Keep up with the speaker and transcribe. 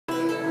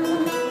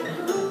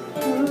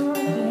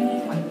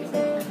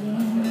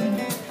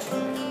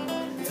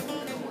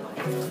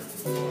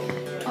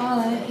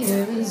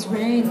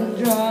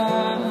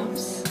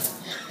raindrops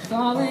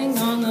falling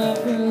on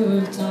the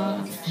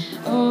rooftop.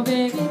 Oh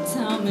baby,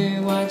 tell me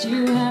why'd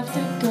you have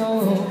to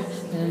go?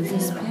 'Cause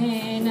this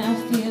pain I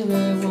feel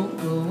it won't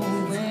go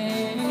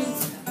away.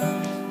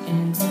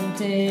 And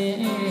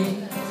today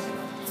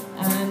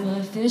I'm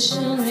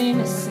officially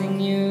missing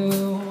you.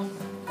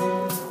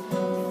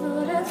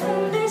 But I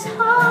think this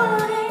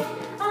heartache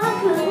I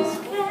could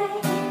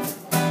escape.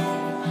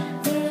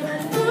 But I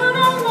do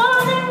not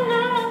want it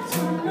not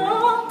to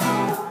know.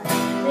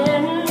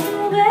 And the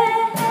way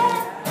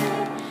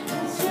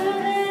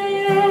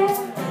today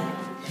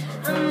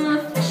I'm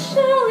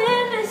officially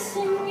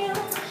missing you.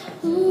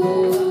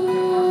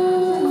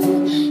 Ooh,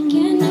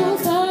 can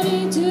nobody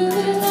do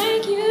it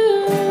like you?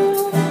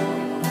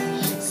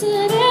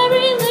 Said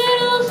every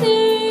little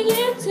thing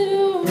you do.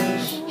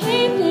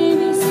 Hey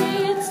baby, say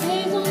it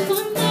stays on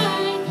my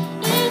mind.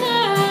 And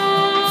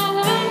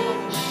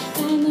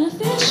I'm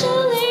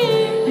officially.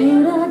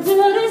 Would I do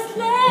this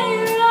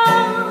later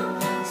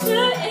to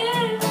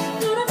ears,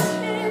 to the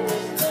tears,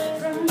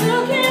 from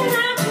looking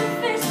at your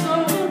face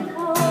on the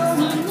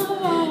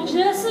wall?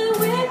 Just a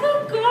week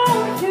ago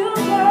you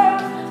were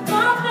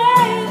my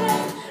baby.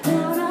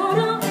 Now I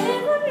don't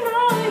even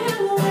know you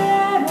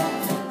at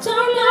all.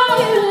 Don't know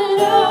you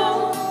at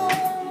all.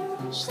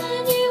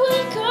 Said you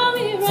would call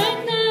me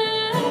right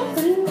now,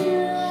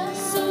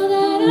 so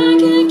that I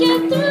could get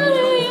through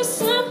to you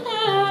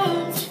somehow.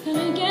 And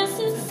I guess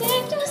it's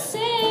safe to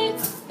say,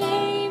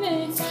 baby,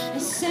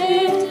 it's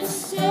safe to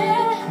say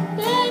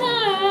that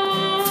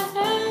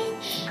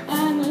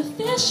I'm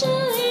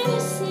officially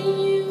missing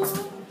you.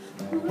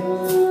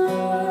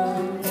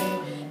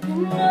 Can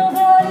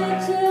nobody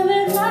do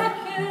it like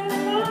you?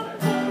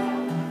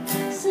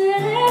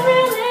 Said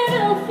every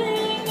little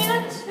thing you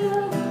do.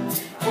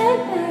 Hey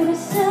baby,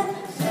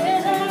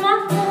 stays on my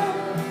mind.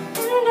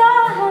 And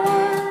I'm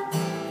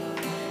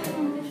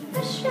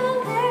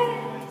officially,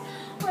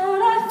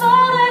 well, I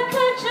thought I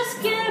could just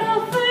get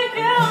over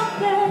your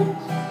bed.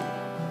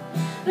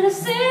 But I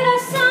see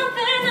there's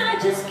something I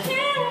just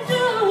can't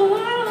do.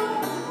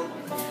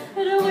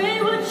 The way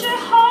would you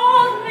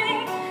hold me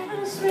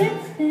and sweet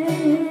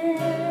thing.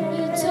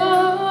 You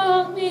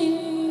told me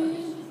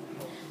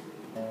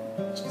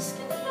Just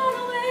can't find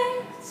a way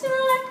to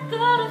let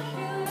go of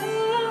you.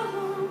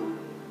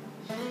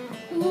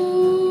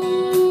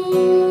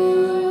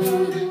 ooh,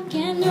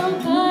 can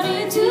nobody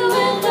do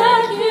it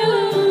like you?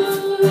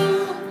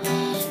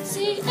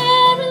 See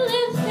every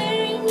little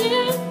thing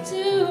you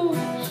do.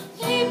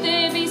 Hey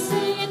baby,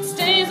 say it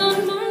stays on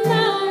my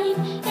mind.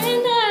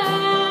 And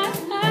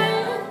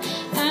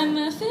I'm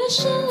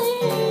officially.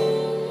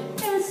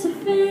 It's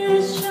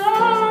official.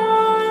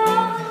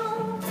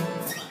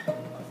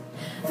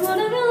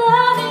 Wanna be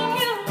loving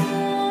you.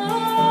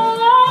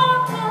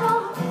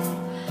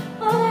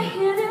 All I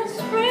hear is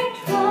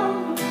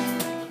raindrops.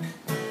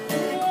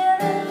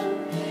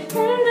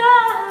 And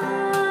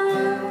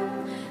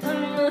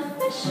I'm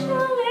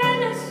officially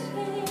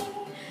missing you.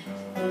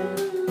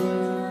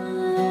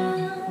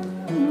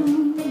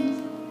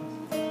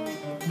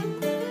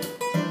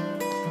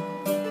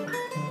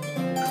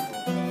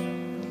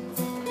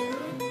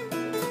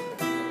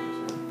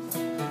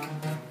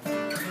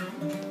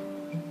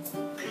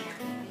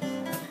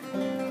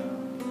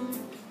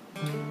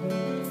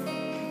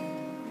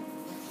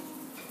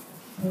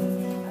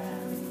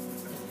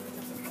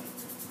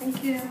 Thank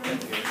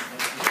you.